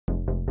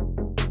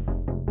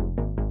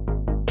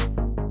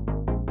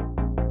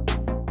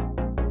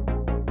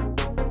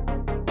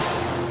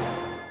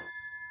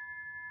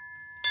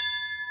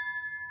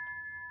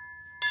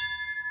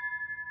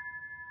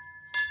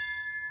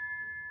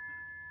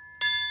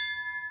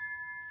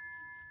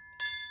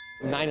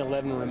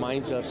9/11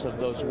 reminds us of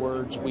those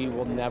words we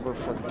will never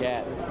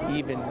forget,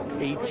 even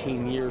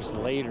 18 years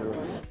later.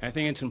 I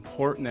think it's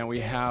important that we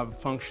have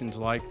functions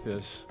like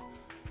this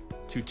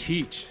to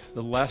teach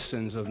the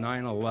lessons of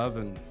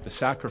 9/11, the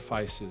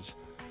sacrifices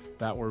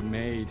that were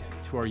made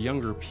to our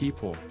younger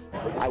people.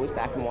 I was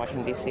back in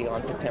Washington, D.C.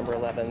 on September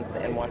 11th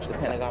and watched the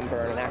Pentagon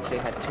burn, and actually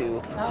had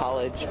two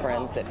college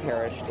friends that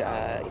perished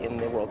in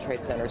the World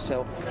Trade Center.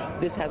 So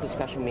this has a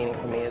special meaning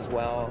for me as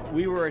well.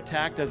 We were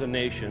attacked as a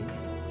nation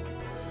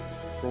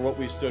for what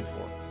we stood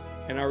for,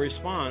 and our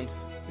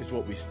response is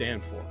what we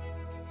stand for.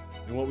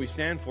 And what we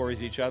stand for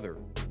is each other.